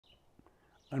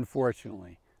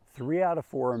unfortunately, 3 out of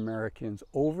 4 Americans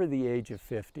over the age of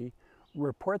 50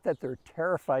 report that they're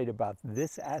terrified about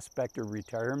this aspect of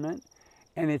retirement,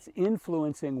 and it's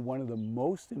influencing one of the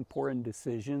most important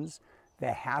decisions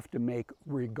they have to make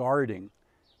regarding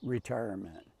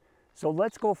retirement. So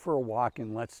let's go for a walk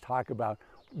and let's talk about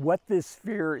what this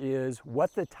fear is,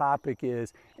 what the topic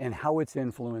is, and how it's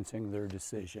influencing their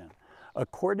decision.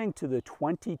 According to the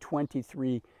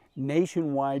 2023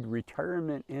 Nationwide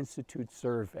Retirement Institute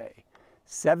survey,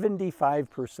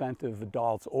 75% of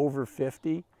adults over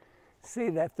 50 say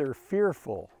that they're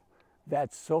fearful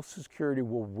that Social Security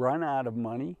will run out of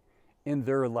money in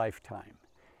their lifetime.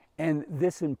 And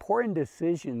this important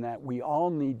decision that we all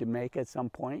need to make at some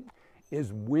point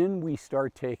is when we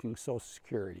start taking Social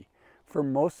Security. For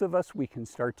most of us, we can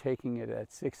start taking it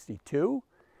at 62.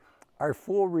 Our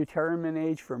full retirement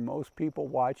age for most people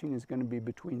watching is going to be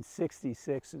between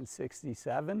 66 and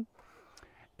 67.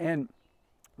 And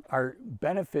our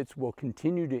benefits will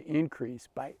continue to increase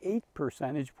by 8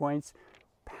 percentage points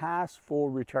past full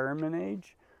retirement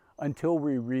age until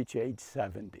we reach age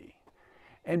 70.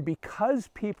 And because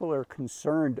people are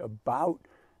concerned about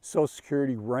Social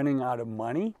Security running out of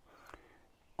money,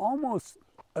 almost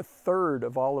a third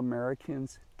of all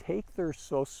Americans take their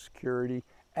Social Security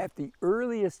at the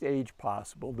earliest age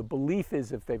possible. The belief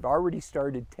is if they've already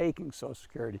started taking Social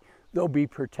Security, they'll be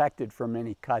protected from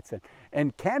any cuts.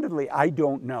 And candidly, I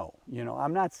don't know.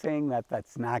 I'm not saying that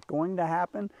that's not going to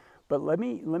happen, but let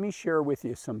me share with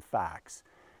you some facts.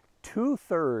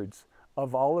 2/3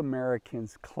 of all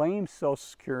Americans claim Social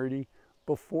Security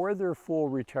before their full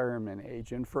retirement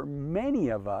age. And for many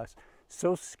of us,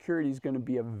 Social Security is going to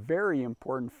be a very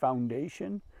important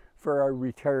foundation for our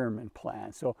retirement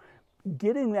plan. So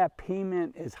getting that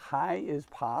payment as high as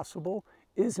possible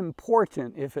is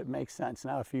important if it makes sense.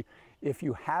 Now, if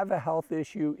you have a health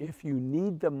issue, if you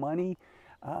need the money,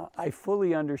 I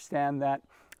fully understand that.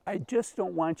 I just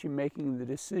don't want you making the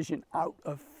decision out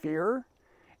of fear,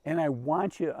 and I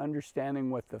want you understanding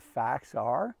what the facts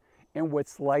are and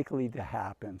what's likely to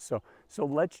happen. So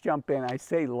let's jump in. I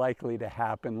say likely to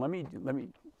happen. Let me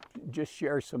just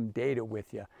share some data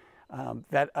with you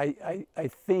that I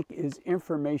think is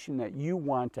information that you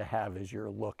want to have as you're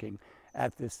looking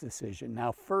at this decision.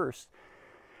 Now, first,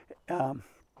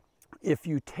 if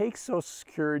you take Social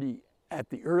Security at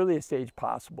the earliest age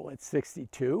possible at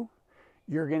 62,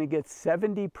 you're going to get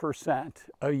 70%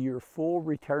 of your full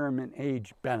retirement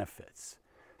age benefits.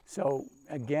 So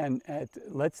again,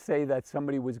 let's say that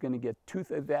somebody was going to get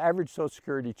the average Social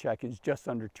Security check is just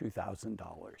under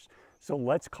 $2,000. So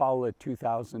let's call it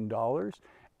 $2,000.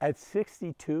 At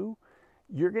 62,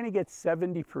 you're going to get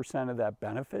 70% of that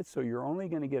benefit, so you're only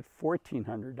going to get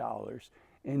 $1,400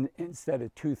 instead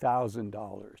of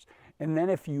 $2,000. And then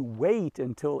if you wait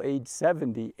until age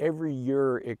 70, every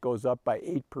year it goes up by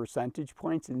 8 percentage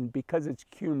points, and because it's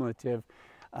cumulative,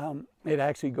 it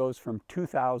actually goes from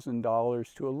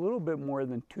 $2,000 to a little bit more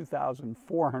than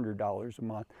 $2,400 a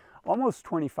month, almost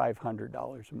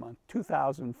 $2,500 a month,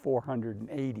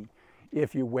 $2,480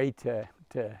 if you wait to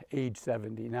age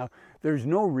 70. Now, there's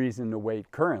no reason to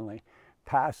wait currently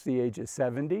past the age of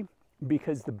 70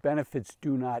 because the benefits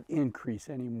do not increase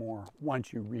anymore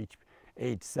once you reach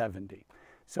age 70.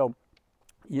 So,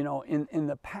 in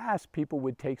the past, people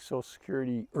would take Social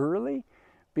Security early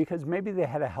because maybe they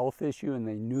had a health issue and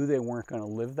they knew they weren't going to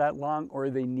live that long, or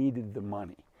they needed the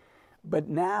money. But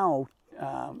now,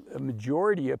 a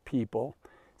majority of people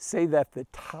say that the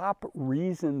top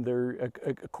reason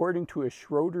according to a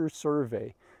Schroeder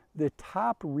survey, the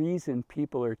top reason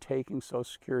people are taking Social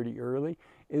Security early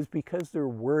is because they're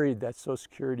worried that Social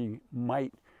Security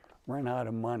might run out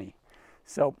of money.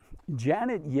 So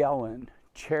Janet Yellen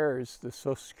chairs the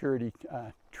Social Security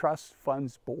Trust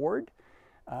Funds Board.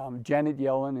 Janet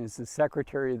Yellen is the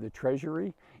Secretary of the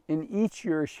Treasury, and each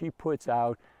year she puts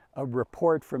out a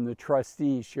report from the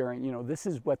trustees sharing, this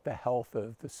is what the health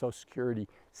of the Social Security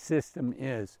system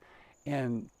is.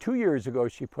 And 2 years ago,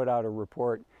 she put out a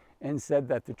report and said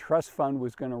that the trust fund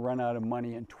was going to run out of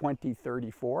money in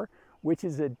 2034, which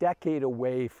is a decade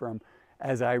away from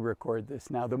as I record this.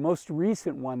 Now, the most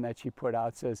recent one that she put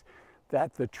out says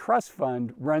that the trust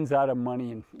fund runs out of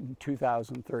money in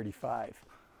 2035.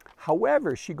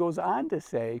 However, she goes on to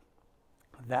say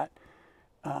that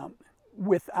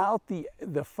without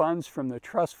the funds from the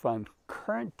trust fund,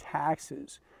 current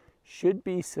taxes should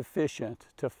be sufficient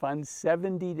to fund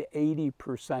 70 to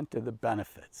 80% of the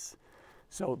benefits.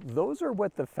 So those are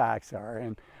what the facts are.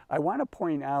 And I want to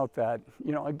point out that,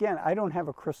 again, I don't have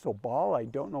a crystal ball. I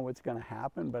don't know what's going to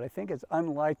happen, but I think it's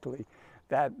unlikely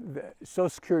that Social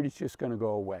Security is just going to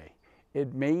go away.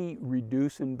 It may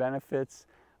reduce in benefits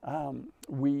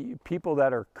People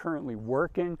that are currently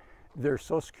working, their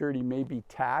Social Security may be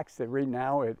taxed. Right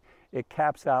now it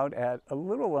caps out at a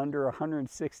little under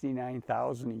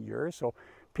 $169,000 a year. So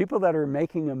people that are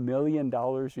making $1 million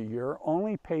a year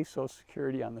only pay Social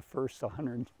Security on the first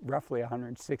roughly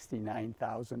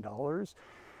 $169,000.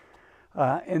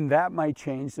 And that might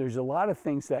change. There's a lot of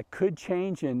things that could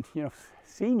change, and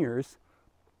seniors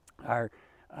are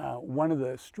one of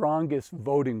the strongest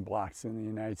voting blocks in the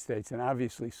United States, and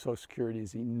obviously Social Security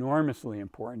is enormously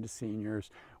important to seniors.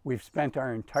 We've spent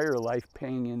our entire life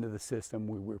paying into the system.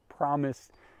 We were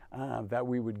promised that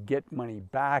we would get money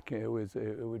back. It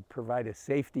would provide a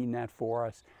safety net for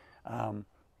us, and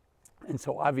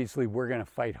so obviously we're going to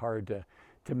fight hard to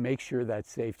make sure that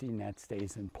safety net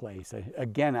stays in place.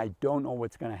 Again, I don't know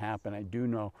what's going to happen. I do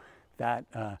know that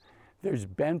there's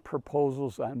been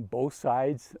proposals on both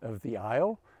sides of the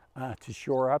aisle to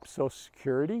shore up Social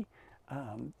Security.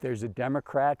 There's a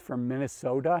Democrat from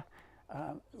Minnesota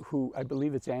who, I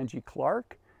believe it's Angie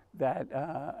Clark, that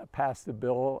passed the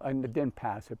bill, and it didn't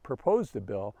pass it, proposed a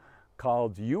bill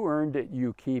called You Earned It,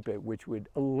 You Keep It, which would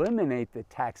eliminate the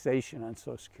taxation on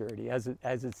Social Security. As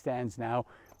it stands now,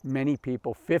 many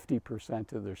people,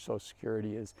 50% of their Social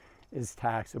Security is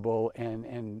taxable,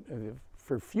 and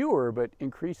for fewer but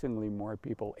increasingly more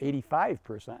people,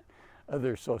 85% of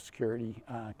their Social Security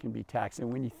can be taxed.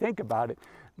 And when you think about it,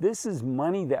 this is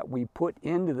money that we put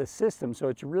into the system, so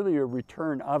it's really a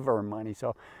return of our money.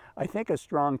 So I think a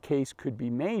strong case could be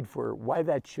made for why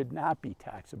that should not be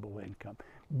taxable income.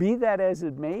 Be that as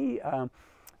it may,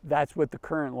 that's what the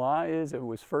current law is. It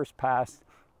was first passed.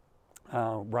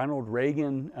 Ronald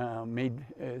Reagan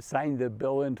signed the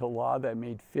bill into law that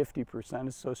made 50%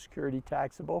 of Social Security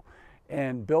taxable,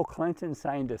 and Bill Clinton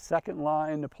signed a second law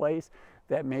into place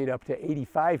that made up to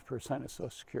 85% of Social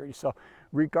Security. So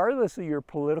regardless of your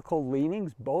political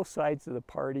leanings, both sides of the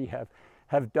party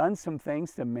have done some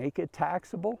things to make it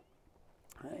taxable.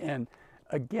 And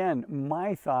again,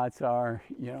 my thoughts are,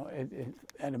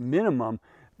 at a minimum,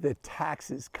 the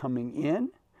taxes coming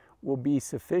in will be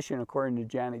sufficient, according to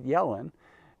Janet Yellen,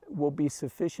 will be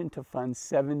sufficient to fund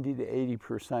 70 to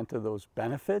 80% of those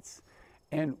benefits.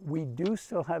 And we do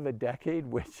still have a decade,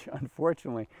 which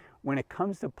unfortunately, when it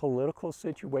comes to political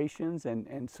situations,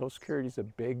 and Social Security is a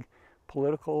big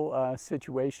political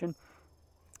situation,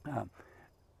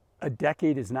 a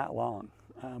decade is not long.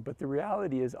 But the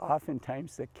reality is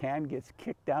oftentimes the can gets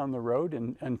kicked down the road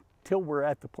until we're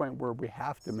at the point where we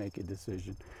have to make a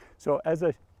decision. So as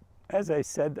I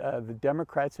said, the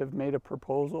Democrats have made a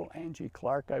proposal, Angie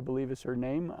Clark, I believe is her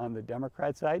name, on the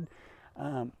Democrat side,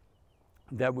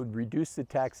 that would reduce the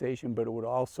taxation, but it would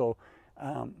also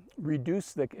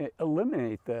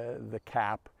eliminate the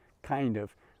cap,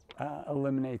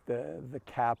 eliminate the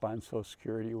cap on Social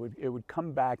Security. It would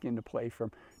come back into play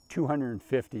from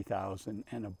 $250,000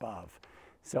 and above.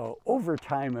 So over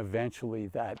time, eventually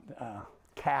that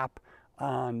cap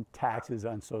on taxes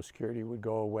on Social Security would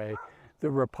go away.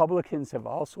 The Republicans have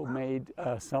also made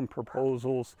some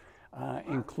proposals,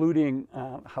 including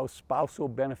how spousal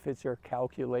benefits are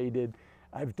calculated.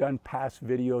 I've done past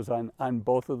videos on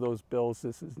both of those bills.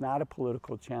 This is not a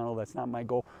political channel. That's not my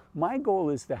goal. My goal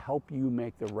is to help you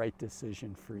make the right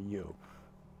decision for you.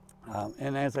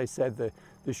 And as I said,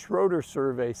 the Schroeder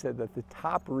survey said that the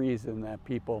top reason that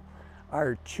people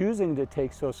are choosing to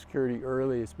take Social Security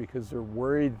early is because they're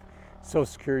worried Social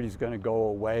Security is going to go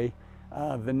away.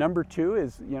 The number two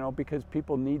is, because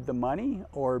people need the money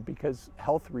or because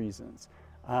health reasons.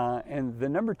 And the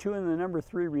number two and the number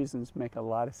three reasons make a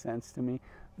lot of sense to me.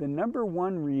 The number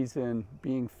one reason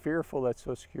being fearful that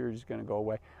Social Security is going to go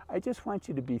away. I just want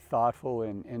you to be thoughtful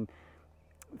and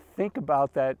think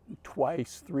about that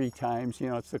twice, three times.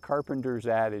 It's the carpenter's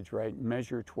adage, right?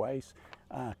 Measure twice,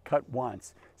 cut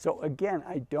once. So again,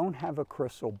 I don't have a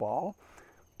crystal ball.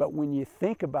 But when you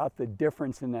think about the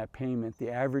difference in that payment,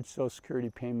 the average Social Security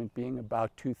payment being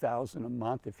about $2,000 a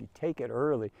month, if you take it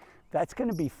early, that's going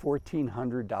to be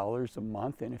 $1,400 a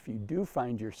month. And if you do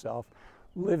find yourself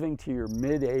living to your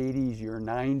mid-80s, your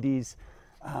 90s,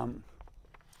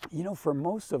 for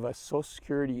most of us, Social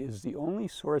Security is the only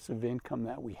source of income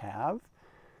that we have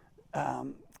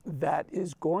that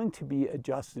is going to be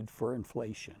adjusted for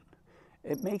inflation.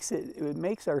 It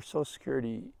makes our Social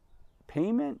Security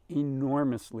payment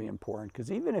enormously important, because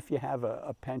even if you have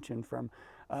a pension from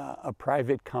a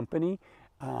private company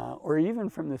or even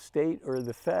from the state or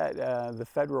the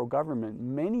federal government,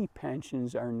 many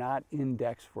pensions are not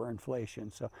indexed for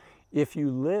inflation. So if you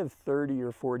live 30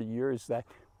 or 40 years, that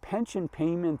pension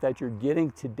payment that you're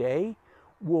getting today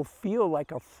will feel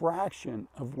like a fraction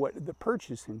of what the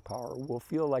purchasing power will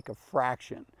feel like a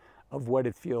fraction of what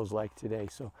it feels like today.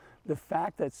 So the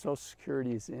fact that Social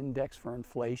Security is indexed for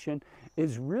inflation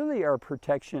is really our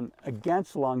protection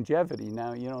against longevity.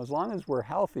 Now, you know, as long as we're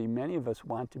healthy, many of us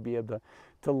want to be able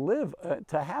to live,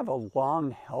 to have a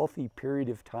long, healthy period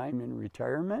of time in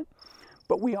retirement.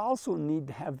 But we also need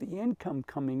to have the income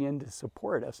coming in to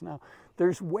support us. Now,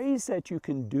 there's ways that you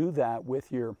can do that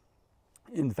with your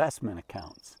investment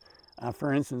accounts.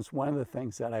 For instance, one of the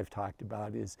things that I've talked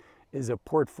about is a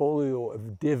portfolio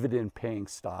of dividend-paying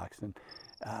stocks. And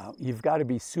you've got to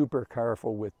be super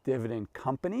careful with dividend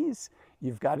companies.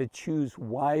 You've got to choose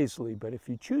wisely. But if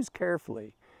you choose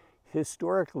carefully,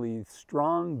 historically,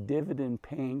 strong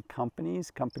dividend-paying companies,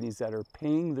 companies that are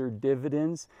paying their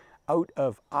dividends out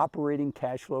of operating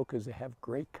cash flow because they have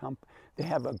they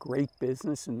have a great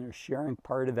business and they're sharing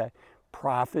part of that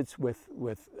profits with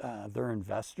their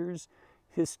investors.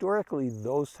 Historically,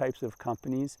 those types of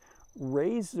companies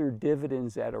raise their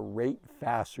dividends at a rate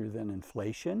faster than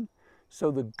inflation.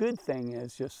 So the good thing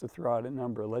is, just to throw out a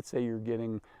number, let's say you're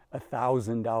getting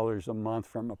 $1,000 a month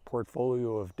from a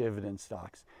portfolio of dividend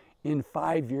stocks. In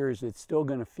 5 years, it's still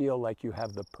going to feel like you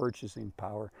have the purchasing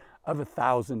power of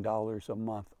 $1,000 a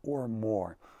month or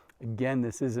more. Again,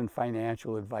 this isn't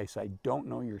financial advice. I don't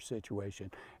know your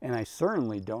situation, and I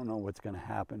certainly don't know what's going to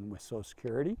happen with Social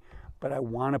Security, but I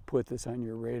want to put this on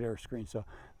your radar screen. So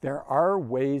there are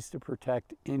ways to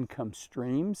protect income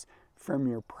streams from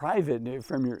your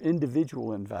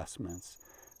individual investments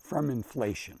from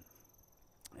inflation,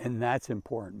 and that's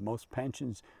important. Most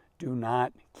pensions do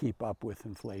not keep up with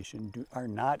inflation, are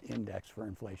not indexed for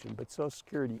inflation, but Social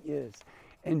Security is.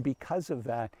 And because of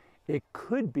that, it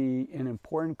could be an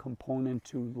important component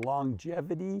to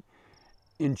longevity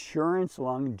insurance,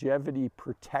 longevity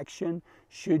protection,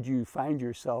 should you find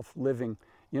yourself living,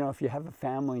 you know, if you have a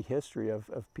family history of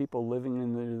people living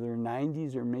in their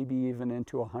 90s or maybe even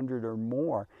into 100 or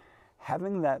more,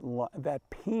 having that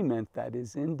payment that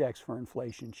is indexed for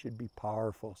inflation should be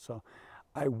powerful. So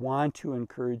I want to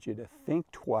encourage you to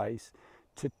think twice,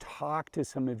 to talk to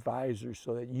some advisors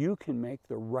so that you can make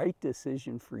the right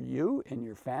decision for you and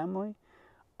your family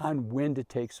on when to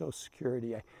take Social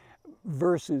Security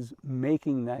versus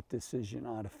making that decision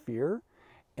out of fear.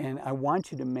 And I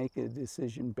want you to make a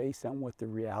decision based on what the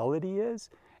reality is.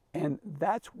 And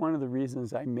that's one of the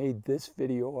reasons I made this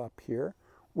video up here,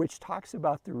 which talks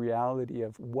about the reality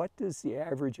of what does the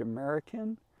average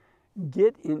American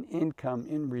get in income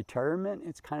in retirement.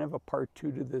 It's kind of a part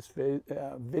 2 to this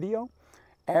video.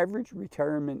 Average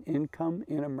retirement income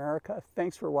in America.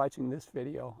 Thanks for watching this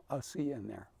video. I'll see you in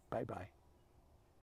there. Bye-bye.